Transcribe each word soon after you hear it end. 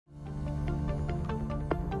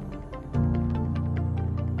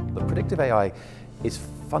predictive AI is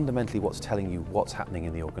fundamentally what's telling you what's happening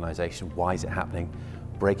in the organization, why is it happening,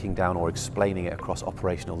 breaking down or explaining it across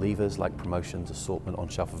operational levers like promotions, assortment,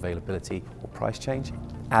 on-shelf availability, or price change,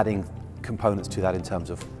 adding components to that in terms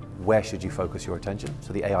of where should you focus your attention.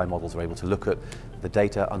 So the AI models are able to look at the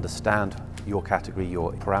data, understand your category,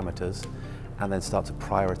 your parameters, and then start to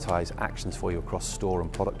prioritize actions for you across store and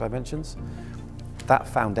product dimensions. That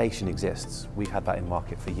foundation exists. We've had that in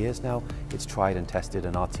market for years now. It's tried and tested,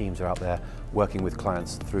 and our teams are out there working with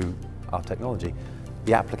clients through our technology.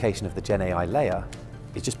 The application of the Gen AI layer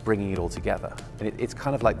is just bringing it all together. And it's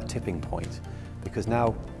kind of like the tipping point, because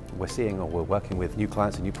now we're working with new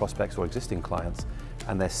clients and new prospects or existing clients,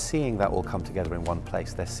 and they're seeing that all come together in one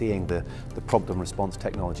place. They're seeing the prompt and response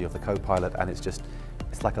technology of the Copilot, and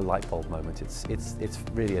it's like a light bulb moment. It's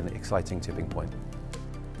really an exciting tipping point.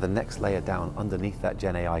 The next layer down underneath that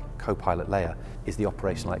Gen AI Copilot layer is the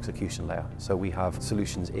operational execution layer. So we have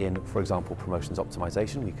solutions in, for example, promotions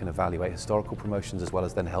optimization. We can evaluate historical promotions as well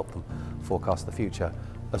as then help them forecast the future.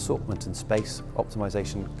 Assortment and space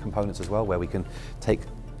optimization components as well, where we can take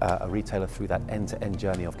a retailer through that end-to-end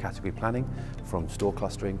journey of category planning, from store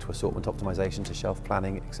clustering to assortment optimization to shelf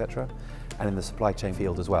planning, etc. And in the supply chain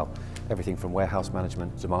field as well, everything from warehouse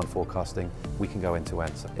management, demand forecasting, we can go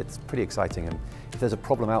end-to-end. So it's pretty exciting, and if there's a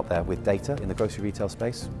problem out there with data in the grocery retail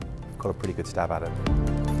space, we've got a pretty good stab at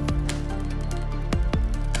it.